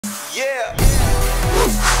Yeah.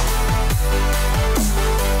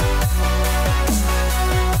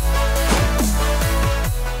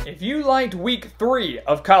 If you liked week 3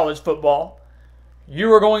 of college football,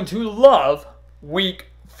 you are going to love week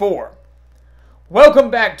 4. Welcome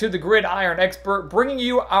back to the Gridiron Expert, bringing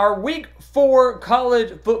you our week 4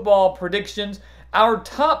 college football predictions, our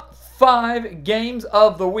top 5 games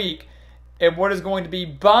of the week, and what is going to be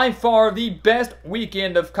by far the best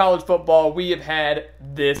weekend of college football we have had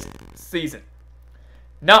this season.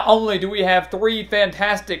 Not only do we have 3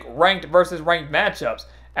 fantastic ranked versus ranked matchups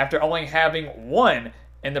after only having 1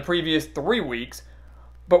 in the previous 3 weeks,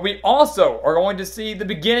 but we also are going to see the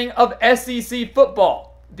beginning of SEC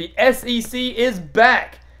football. The SEC is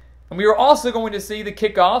back, and we are also going to see the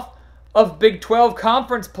kickoff of Big 12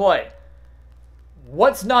 conference play.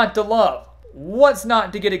 What's not to love? What's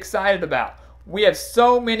not to get excited about? We have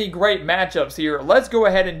so many great matchups here. Let's go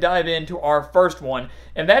ahead and dive into our first one,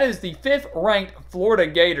 and that is the 5th ranked Florida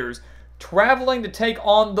Gators traveling to take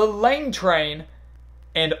on the Lane Train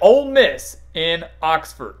and Ole Miss in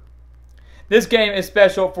Oxford. This game is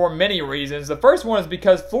special for many reasons. The first one is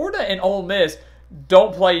because Florida and Ole Miss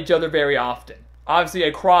don't play each other very often. Obviously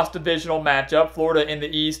a cross-divisional matchup, Florida in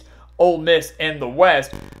the East, Ole Miss in the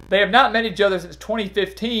West. They have not met each other since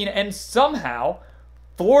 2015, and somehow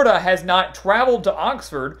Florida has not traveled to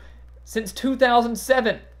Oxford since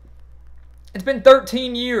 2007. It's been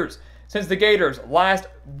 13 years since the Gators last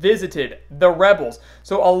visited the Rebels.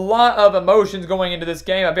 So a lot of emotions going into this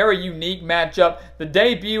game, a very unique matchup, the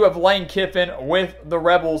debut of Lane Kiffin with the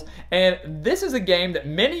Rebels, and this is a game that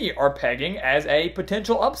many are pegging as a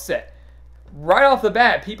potential upset. Right off the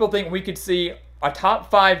bat, people think we could see a top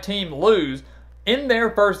 5 team lose in their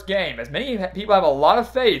first game, as many people have a lot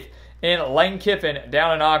of faith in Lane Kiffin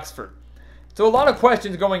down in Oxford. So a lot of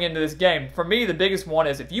questions going into this game. For me, the biggest one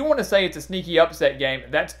is if you want to say it's a sneaky upset game,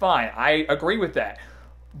 that's fine. I agree with that.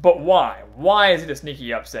 But why? Why is it a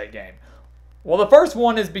sneaky upset game? Well, the first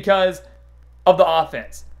one is because of the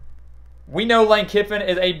offense. We know Lane Kiffin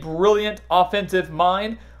is a brilliant offensive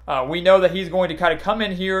mind. We know that he's going to kind of come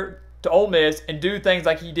in here to Ole Miss and do things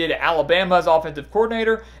like he did at Alabama as offensive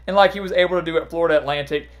coordinator and like he was able to do at Florida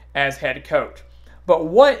Atlantic as head coach. But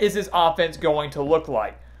what is this offense going to look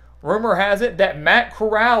like? Rumor has it that Matt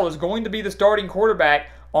Corral is going to be the starting quarterback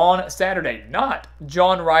on Saturday, not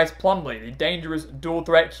John Rice Plumlee, the dangerous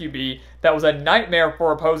dual-threat QB that was a nightmare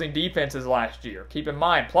for opposing defenses last year. Keep in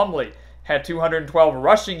mind, Plumlee had 212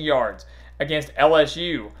 rushing yards against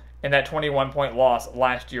LSU in that 21-point loss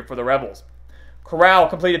last year for the Rebels. Corral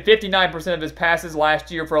completed 59% of his passes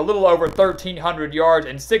last year for a little over 1,300 yards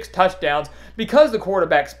and 6 touchdowns because the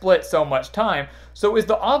quarterback split so much time. So is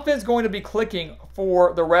the offense going to be clicking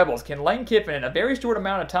for the Rebels? Can Lane Kiffin, in a very short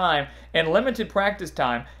amount of time and limited practice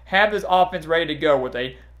time, have this offense ready to go with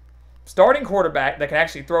a starting quarterback that can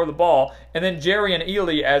actually throw the ball, and then Jerry and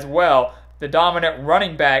Ely as well, the dominant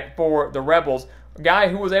running back for the Rebels, a guy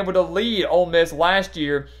who was able to lead Ole Miss last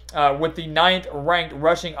year with the 9th ranked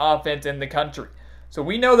rushing offense in the country. So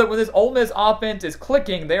we know that when this Ole Miss offense is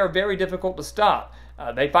clicking, they are very difficult to stop.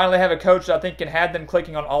 They finally have a coach that I think can have them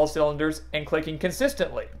clicking on all cylinders and clicking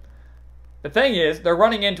consistently. The thing is, they're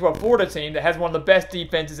running into a Florida team that has one of the best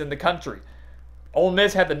defenses in the country. Ole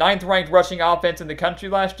Miss had the 9th ranked rushing offense in the country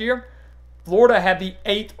last year. Florida had the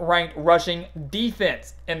 8th ranked rushing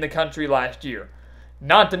defense in the country last year.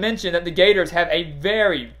 Not to mention that the Gators have a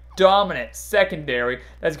very dominant secondary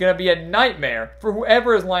that's going to be a nightmare for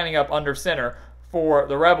whoever is lining up under center for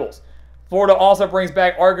the Rebels. Florida also brings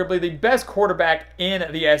back arguably the best quarterback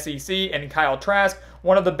in the SEC in Kyle Trask,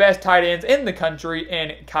 one of the best tight ends in the country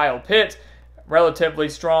in Kyle Pitts, relatively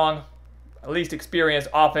strong, at least experienced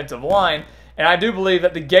offensive line. And I do believe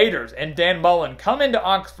that the Gators and Dan Mullen come into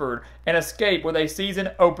Oxford and escape with a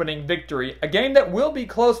season-opening victory, a game that will be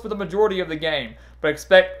close for the majority of the game, but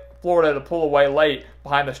expect Florida to pull away late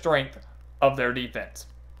behind the strength of their defense.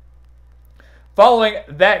 Following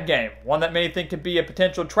that game, one that many think could be a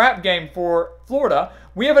potential trap game for Florida,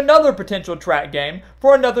 we have another potential trap game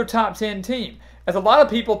for another top 10 team, as a lot of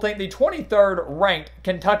people think the 23rd ranked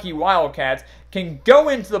Kentucky Wildcats can go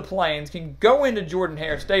into the Plains, can go into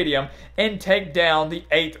Jordan-Hare Stadium, and take down the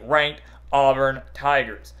 8th ranked Auburn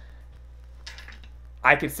Tigers.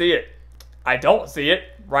 I could see it. I don't see it.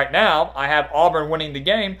 Right now, I have Auburn winning the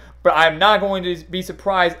game, but I'm not going to be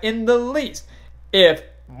surprised in the least if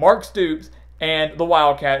Mark Stoops and the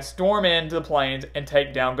Wildcats storm into the Plains and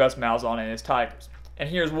take down Gus Malzahn and his Tigers. And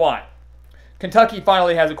here's why. Kentucky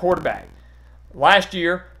finally has a quarterback. Last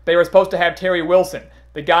year, they were supposed to have Terry Wilson,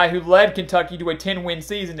 the guy who led Kentucky to a 10-win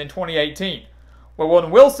season in 2018. But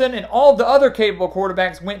when Wilson and all the other capable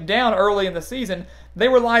quarterbacks went down early in the season, they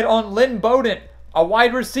relied on Lynn Bowden, a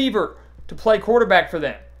wide receiver, to play quarterback for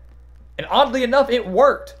them. And oddly enough, it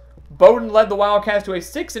worked. Bowden led the Wildcats to a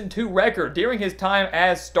 6-2 record during his time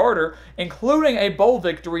as starter, including a bowl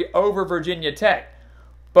victory over Virginia Tech.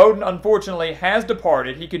 Bowden, unfortunately, has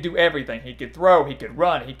departed. He could do everything. He could throw, he could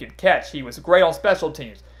run, he could catch. He was great on special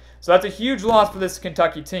teams. So that's a huge loss for this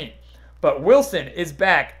Kentucky team. But Wilson is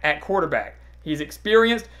back at quarterback. He's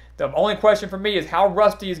experienced. The only question for me is how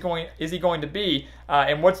rusty is he going to be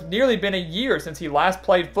in what's nearly been a year since he last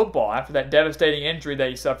played football after that devastating injury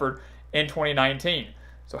that he suffered in 2019.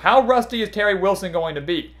 So how rusty is Terry Wilson going to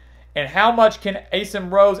be? And how much can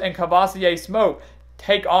Asim Rose and Cavassier Smoke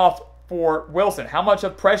take off for Wilson? How much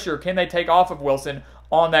of pressure can they take off of Wilson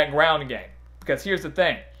on that ground game? Because here's the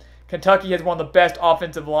thing. Kentucky has one of the best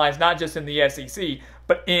offensive lines, not just in the SEC,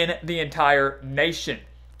 but in the entire nation.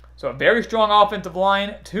 So a very strong offensive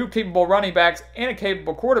line, 2 capable running backs, and a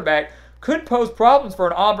capable quarterback could pose problems for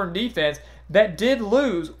an Auburn defense that did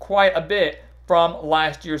lose quite a bit from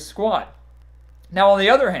last year's squad. Now, on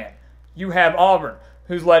the other hand, you have Auburn,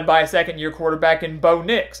 who's led by a second-year quarterback in Bo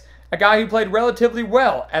Nix, a guy who played relatively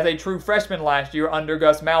well as a true freshman last year under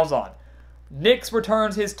Gus Malzahn. Nix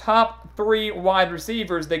returns his top 3 wide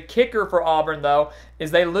receivers. The kicker for Auburn, though,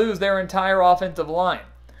 is they lose their entire offensive line.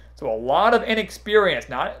 So a lot of inexperience,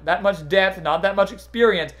 not that much depth, not that much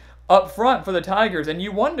experience up front for the Tigers. And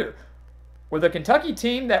you wonder, with a Kentucky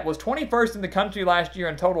team that was 21st in the country last year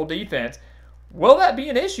in total defense, will that be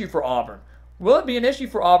an issue for Auburn? Will it be an issue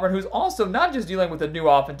for Auburn, who's also not just dealing with a new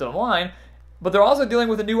offensive line, but they're also dealing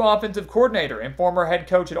with a new offensive coordinator and former head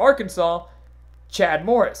coach at Arkansas, Chad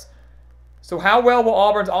Morris. So how well will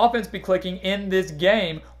Auburn's offense be clicking in this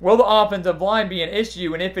game? Will the offensive line be an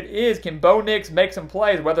issue? And if it is, can Bo Nix make some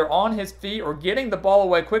plays, whether on his feet or getting the ball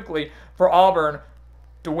away quickly for Auburn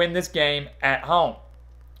to win this game at home?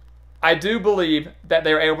 I do believe that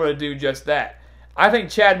they're able to do just that. I think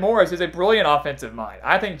Chad Morris is a brilliant offensive mind.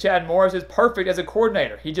 I think Chad Morris is perfect as a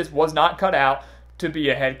coordinator. He just was not cut out to be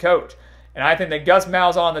a head coach. And I think that Gus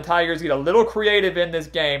Malzahn and the Tigers get a little creative in this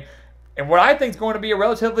game. And what I think is going to be a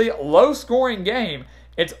relatively low-scoring game,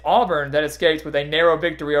 it's Auburn that escapes with a narrow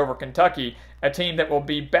victory over Kentucky, a team that will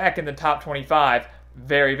be back in the top 25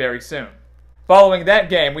 very, very soon. Following that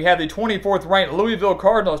game, we have the 24th-ranked Louisville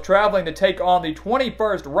Cardinals traveling to take on the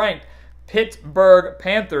 21st-ranked Pittsburgh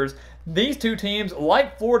Panthers. These two teams,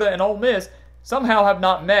 like Florida and Ole Miss, somehow have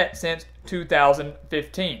not met since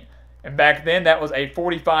 2015. And back then, that was a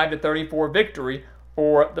 45-34 victory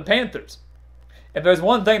for the Panthers. If there's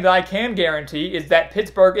one thing that I can guarantee is that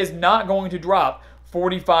Pittsburgh is not going to drop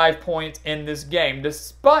 45 points in this game,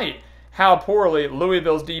 despite how poorly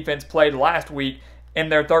Louisville's defense played last week in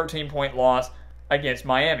their 13-point loss against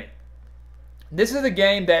Miami. This is a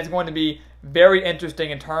game that's going to be very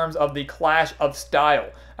interesting in terms of the clash of style,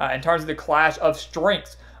 in terms of the clash of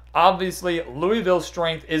strengths. Obviously, Louisville's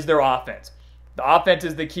strength is their offense. The offense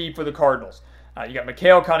is the key for the Cardinals. You got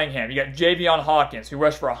Mikhail Cunningham. You got Javion Hawkins, who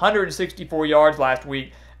rushed for 164 yards last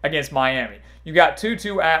week against Miami. You got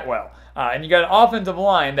Tutu Atwell. And you got an offensive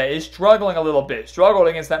line that is struggling a little bit, struggled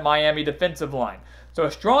against that Miami defensive line. So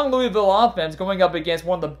a strong Louisville offense going up against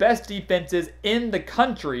one of the best defenses in the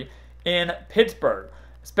country in Pittsburgh,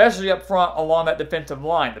 especially up front along that defensive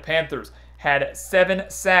line. The Panthers had 7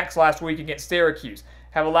 sacks last week against Syracuse,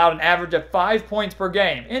 have allowed an average of 5 points per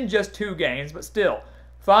game in just 2 games, but still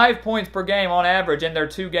 5 points per game on average in their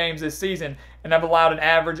 2 games this season, and have allowed an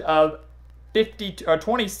average of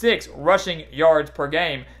 26 rushing yards per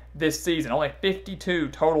game this season. Only 52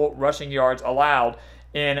 total rushing yards allowed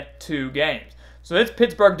in 2 games. So this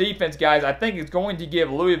Pittsburgh defense, guys, I think is going to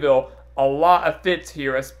give Louisville a lot of fits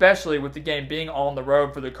here, especially with the game being on the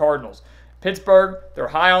road for the Cardinals. Pittsburgh, they're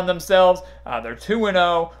high on themselves. They're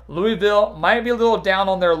 2-0. Louisville might be a little down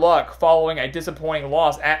on their luck following a disappointing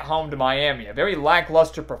loss at home to Miami. A very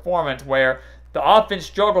lackluster performance where the offense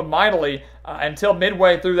struggled mightily until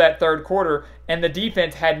midway through that third quarter, and the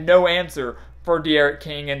defense had no answer for D'Eriq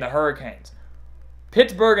King and the Hurricanes.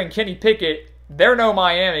 Pittsburgh and Kenny Pickett, they're no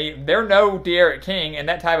Miami. They're no D'Eriq King and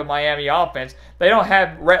that type of Miami offense. They don't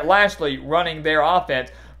have Rhett Lashley running their offense.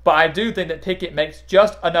 But I do think that Pickett makes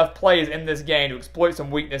just enough plays in this game to exploit some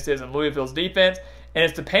weaknesses in Louisville's defense. And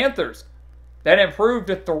it's the Panthers that improved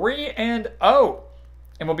to 3-0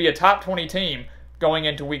 and will be a top 20 team going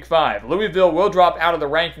into Week 5. Louisville will drop out of the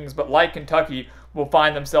rankings, but like Kentucky, will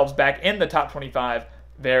find themselves back in the top 25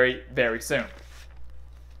 very, very soon.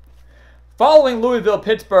 Following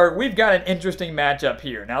Louisville-Pittsburgh, we've got an interesting matchup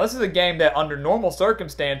here. Now, this is a game that under normal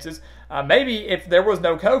circumstances, maybe if there was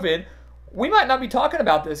no COVID, we might not be talking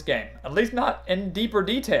about this game, at least not in deeper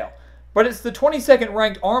detail. But it's the 22nd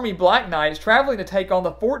ranked Army Black Knights traveling to take on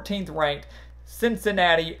the 14th ranked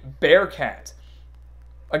Cincinnati Bearcats.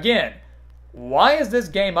 Again, why is this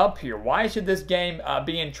game up here? Why should this game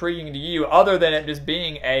be intriguing to you other than it just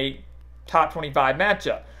being a top 25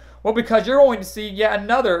 matchup? Well, because you're going to see yet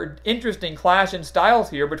another interesting clash in styles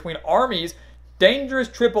here between Army's dangerous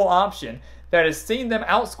triple option that has seen them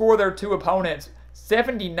outscore their two opponents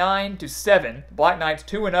 79-7. Black Knights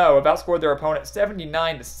 2-0 have outscored their opponent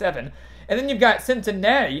 79-7. And then you've got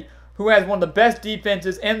Cincinnati, who has one of the best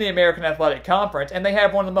defenses in the American Athletic Conference, and they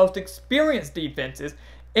have one of the most experienced defenses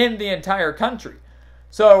in the entire country.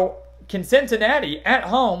 So can Cincinnati at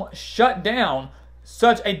home shut down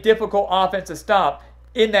such a difficult offense to stop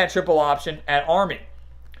in that triple option at Army?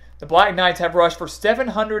 The Black Knights have rushed for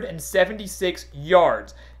 776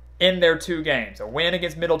 yards in their two games, a win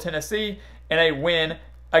against Middle Tennessee and a win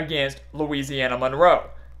against Louisiana Monroe.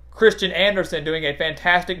 Christian Anderson doing a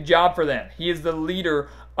fantastic job for them. He is the leader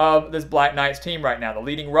of this Black Knights team right now, the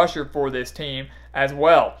leading rusher for this team as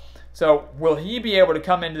well. So will he be able to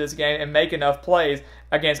come into this game and make enough plays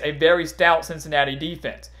against a very stout Cincinnati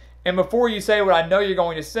defense? And before you say what I know you're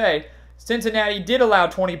going to say, Cincinnati did allow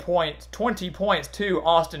 20 points to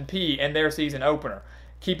Austin Peay in their season opener.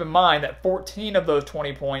 Keep in mind that 14 of those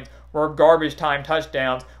 20 points were garbage time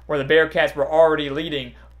touchdowns where the Bearcats were already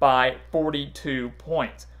leading by 42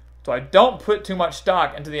 points. So I don't put too much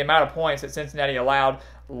stock into the amount of points that Cincinnati allowed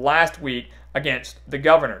last week against the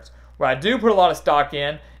Governors. What I do put a lot of stock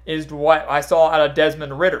in is what I saw out of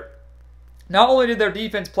Desmond Ridder. Not only did their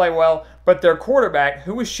defense play well, but their quarterback,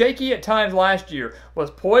 who was shaky at times last year,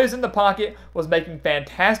 was poised in the pocket, was making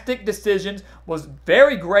fantastic decisions, was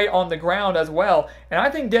very great on the ground as well. And I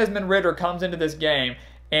think Desmond Ridder comes into this game,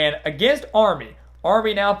 and against Army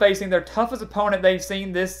now facing their toughest opponent they've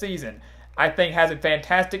seen this season, I think has a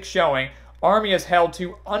fantastic showing. Army is held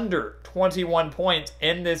to under 21 points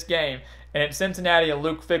in this game, and it's Cincinnati and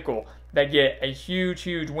Luke Fickell that get a huge,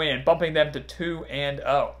 huge win, bumping them to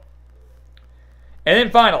 2-0. And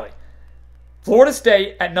then finally, Florida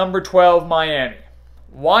State at number 12, Miami.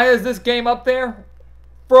 Why is this game up there?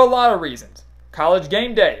 For a lot of reasons. College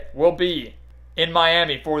game day will be in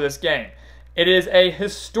Miami for this game. It is a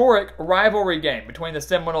historic rivalry game between the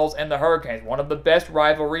Seminoles and the Hurricanes, one of the best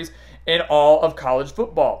rivalries in all of college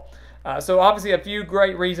football. So obviously a few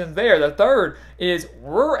great reasons there. The third is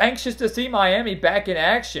we're anxious to see Miami back in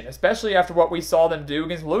action, especially after what we saw them do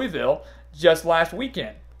against Louisville just last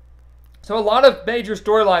weekend. So a lot of major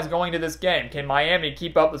storylines going to this game. Can Miami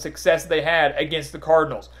keep up the success they had against the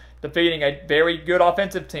Cardinals, defeating a very good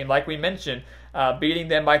offensive team, like we mentioned, beating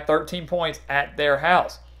them by 13 points at their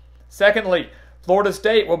house? Secondly, Florida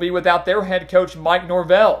State will be without their head coach, Mike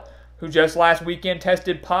Norvell, who just last weekend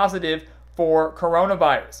tested positive for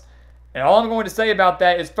coronavirus. And all I'm going to say about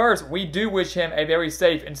that is, first, we do wish him a very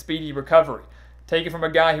safe and speedy recovery. Take it from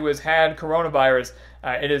a guy who has had coronavirus,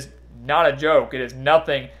 it is not a joke. It is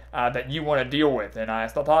nothing that you want to deal with. And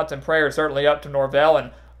thoughts and prayers certainly up to Norvell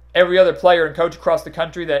and every other player and coach across the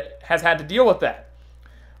country that has had to deal with that.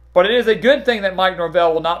 But it is a good thing that Mike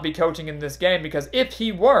Norvell will not be coaching in this game, because if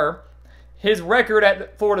he were, his record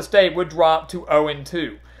at Florida State would drop to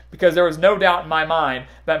 0-2. Because there is no doubt in my mind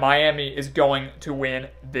that Miami is going to win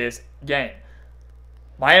this game.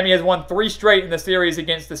 Miami has won 3 straight in the series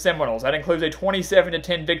against the Seminoles. That includes a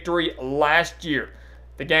 27-10 victory last year,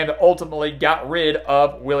 the game that ultimately got rid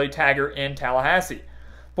of Willie Taggart in Tallahassee.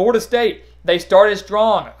 Florida State, they started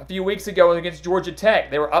strong a few weeks ago against Georgia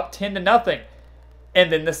Tech. They were up 10-0,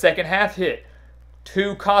 and then the second half hit.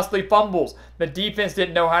 2 costly fumbles. The defense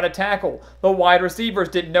didn't know how to tackle. The wide receivers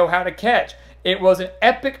didn't know how to catch. It was an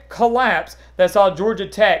epic collapse that saw Georgia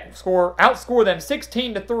Tech outscore them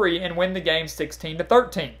 16-3 and win the game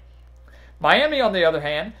 16-13. Miami, on the other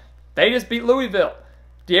hand, they just beat Louisville.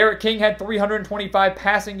 D'Eriq King had 325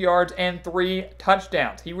 passing yards and 3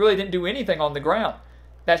 touchdowns. He really didn't do anything on the ground.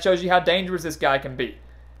 That shows you how dangerous this guy can be.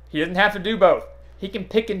 He doesn't have to do both. He can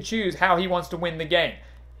pick and choose how he wants to win the game.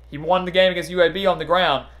 He won the game against UAB on the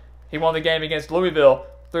ground. He won the game against Louisville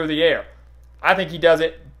through the air. I think he does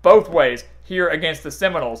it both ways here against the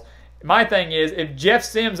Seminoles. My thing is, if Jeff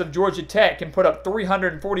Sims of Georgia Tech can put up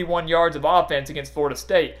 341 yards of offense against Florida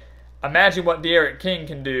State, imagine what D'Eriq King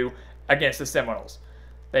can do against the Seminoles.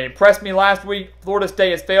 They impressed me last week. Florida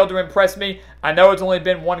State has failed to impress me. I know it's only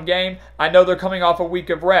been 1 game. I know they're coming off a week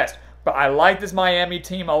of rest, but I like this Miami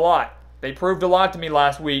team a lot. They proved a lot to me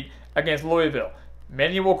last week against Louisville.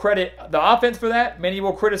 Many will credit the offense for that. Many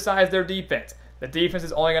will criticize their defense. The defense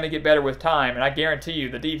is only going to get better with time, and I guarantee you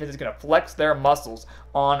the defense is going to flex their muscles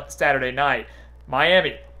on Saturday night.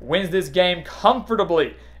 Miami wins this game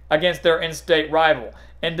comfortably against their in-state rival.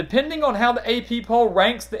 And depending on how the AP poll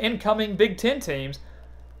ranks the incoming Big Ten teams,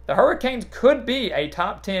 the Hurricanes could be a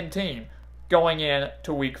top 10 team going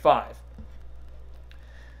into Week 5.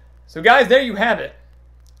 So guys, there you have it.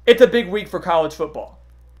 It's a big week for college football.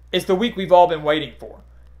 It's the week we've all been waiting for.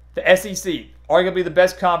 The SEC, arguably the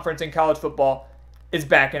best conference in college football, is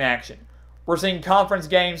back in action. We're seeing conference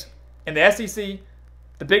games in the SEC,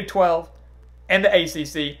 the Big 12, and the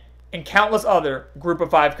ACC, and countless other Group of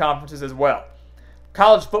 5 conferences as well.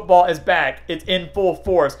 College football is back. It's in full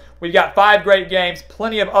force. We've got 5 great games,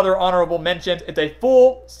 plenty of other honorable mentions. It's a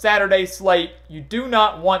full Saturday slate. You do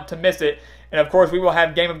not want to miss it. And of course, we will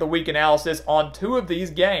have Game of the Week analysis on 2 of these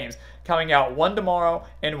games coming out, one tomorrow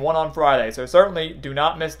and one on Friday. So certainly do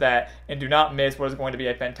not miss that, and do not miss what is going to be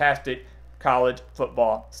a fantastic college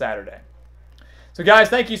football Saturday. So guys,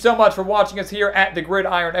 thank you so much for watching us here at the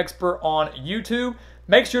Gridiron Expert on YouTube.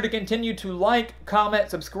 Make sure to continue to like, comment,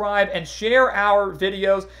 subscribe, and share our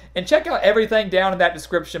videos, and check out everything down in that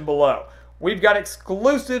description below. We've got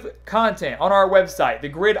exclusive content on our website,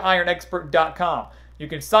 thegridironexpert.com. You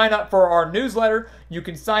can sign up for our newsletter, you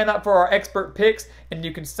can sign up for our expert picks, and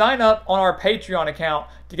you can sign up on our Patreon account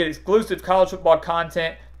to get exclusive college football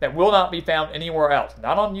content that will not be found anywhere else.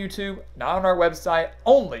 Not on YouTube, not on our website,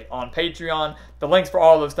 only on Patreon. The links for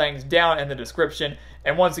all those things down in the description.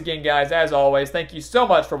 And once again, guys, as always, thank you so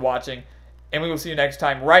much for watching, and we will see you next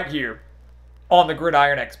time right here on the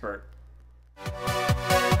Gridiron Expert.